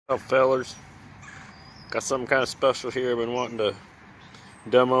Up, fellers, got something kind of special here I've been wanting to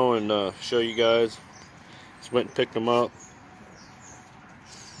demo and show you guys. Just went and picked them up.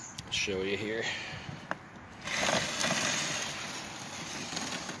 I'll show you here.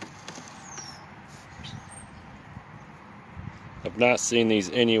 I've not seen these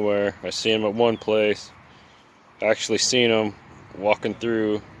anywhere. I see them at one place. I actually seen them walking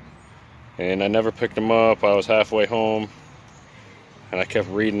through, and I never picked them up. I was halfway home and I kept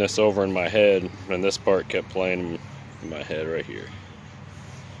reading this over in my head, and this part kept playing in my head right here.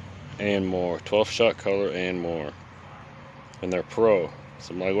 And more. 12-shot color and more. And they're pro.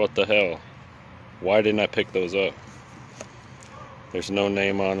 So I'm like, what the hell? Why didn't I pick those up? There's no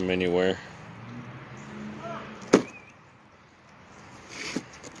name on them anywhere.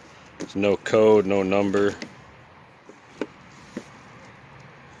 There's no code, no number.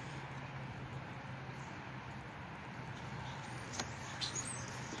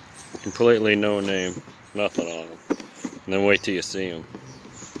 Completely no name, nothing on them. And then wait till you see them.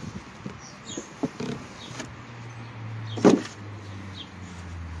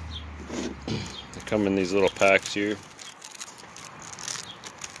 They come in these little packs here.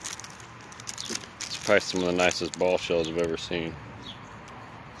 It's probably some of the nicest ball shells I've ever seen.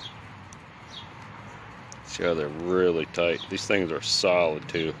 See how they're really tight. These things are solid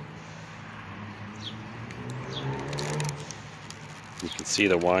too. You can see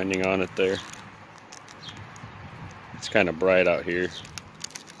the winding on it there. It's kind of bright out here.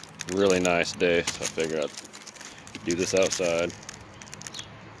 Really nice day, so I figured I'd do this outside.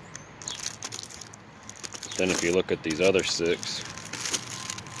 Then if you look at these other 6,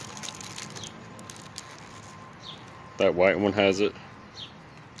 that white one has it,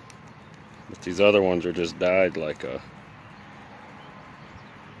 but these other ones are just dyed like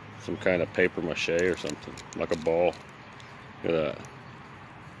some kind of paper mache or something, like a ball. Look at that.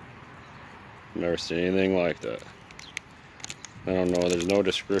 Never seen anything like that. I don't know, there's no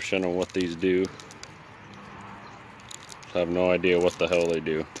description on what these do. I have no idea what the hell they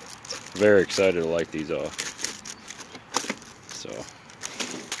do. Very excited to light these off. So,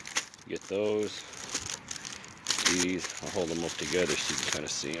 get those. These, I'll hold them up together so you can kind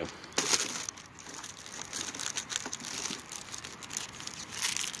of see them.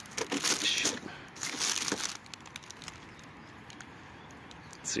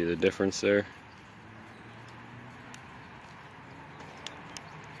 See the difference there?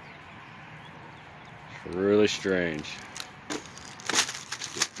 It's really strange.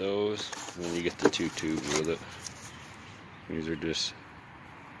 Get those, and then you get the 2 tubes with it. These are just...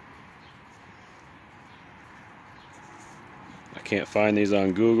 I can't find these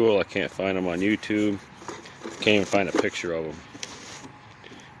on Google, I can't find them on YouTube. I can't even find a picture of them.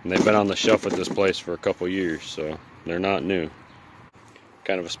 And they've been on the shelf at this place for a couple years, so they're not new.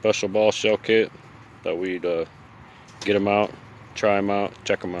 Kind of a special ball shell kit that we'd get them out, try them out,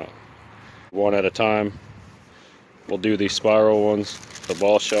 check them out. One at a time. We'll do these spiral ones, the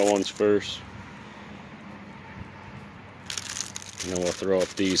ball shell ones first. And then we'll throw up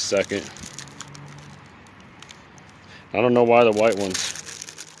these second. I don't know why the white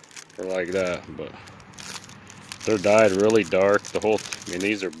ones are like that, but they're dyed really dark. I mean,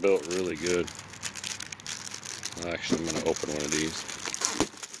 these are built really good. Actually, I'm going to open one of these.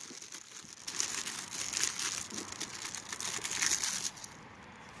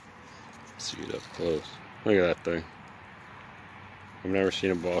 See it up close. Look at that thing. I've never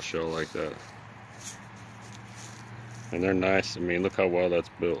seen a ball shell like that. And they're nice. I mean, look how well that's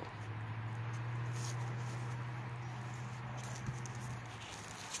built.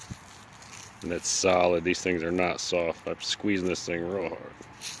 And it's solid. These things are not soft. I'm squeezing this thing real hard.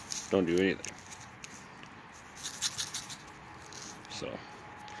 Don't do anything. So,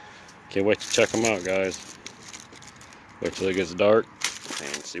 can't wait to check them out, guys. Wait till it gets dark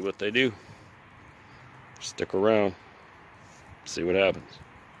and see what they do. Stick around, see what happens.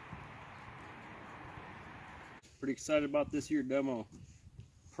 Pretty excited about this here demo.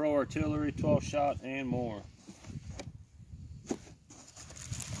 Pro artillery, 12-shot and more.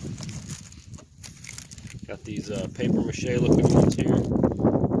 Got these paper mache looking ones here.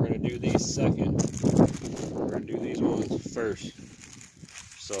 We're gonna do these second. We're gonna do these ones first.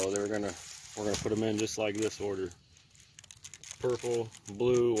 So we're gonna put them in just like this order. Purple,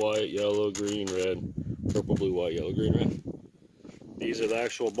 blue, white, yellow, green, red. Purple, blue, white, yellow, green, red. These are the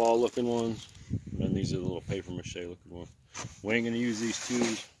actual ball looking ones, and these are the little paper mache looking ones. We ain't gonna use these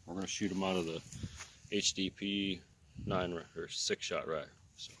twos. We're gonna shoot them out of the HDP 9 or 6-shot rack.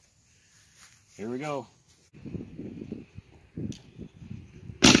 So here we go.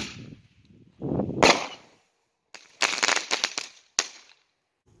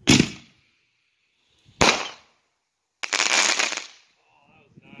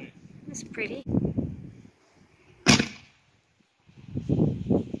 That's pretty.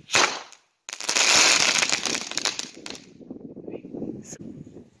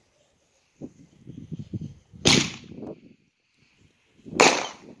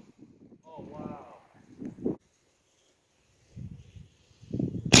 Oh, wow.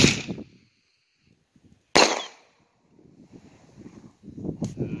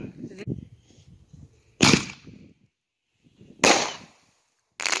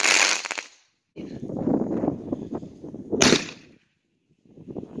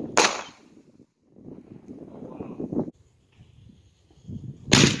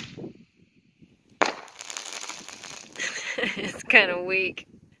 It's kind of weak.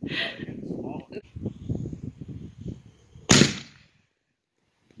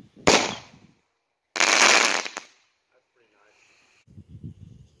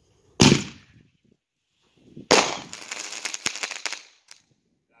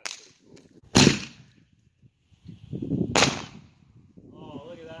 Oh,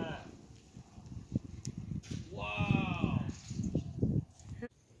 look at that. Wow.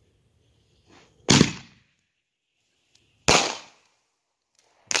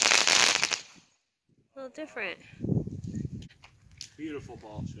 A little different. Beautiful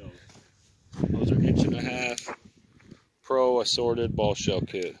ball shells. Those are 1.5" Pro assorted ball shell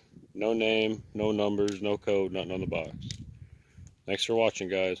kit. No name, no numbers, no code, nothing on the box. Thanks for watching,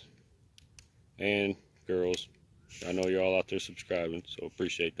 guys and girls. I know you're all out there subscribing, so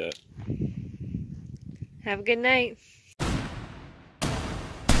appreciate that. Have a good night.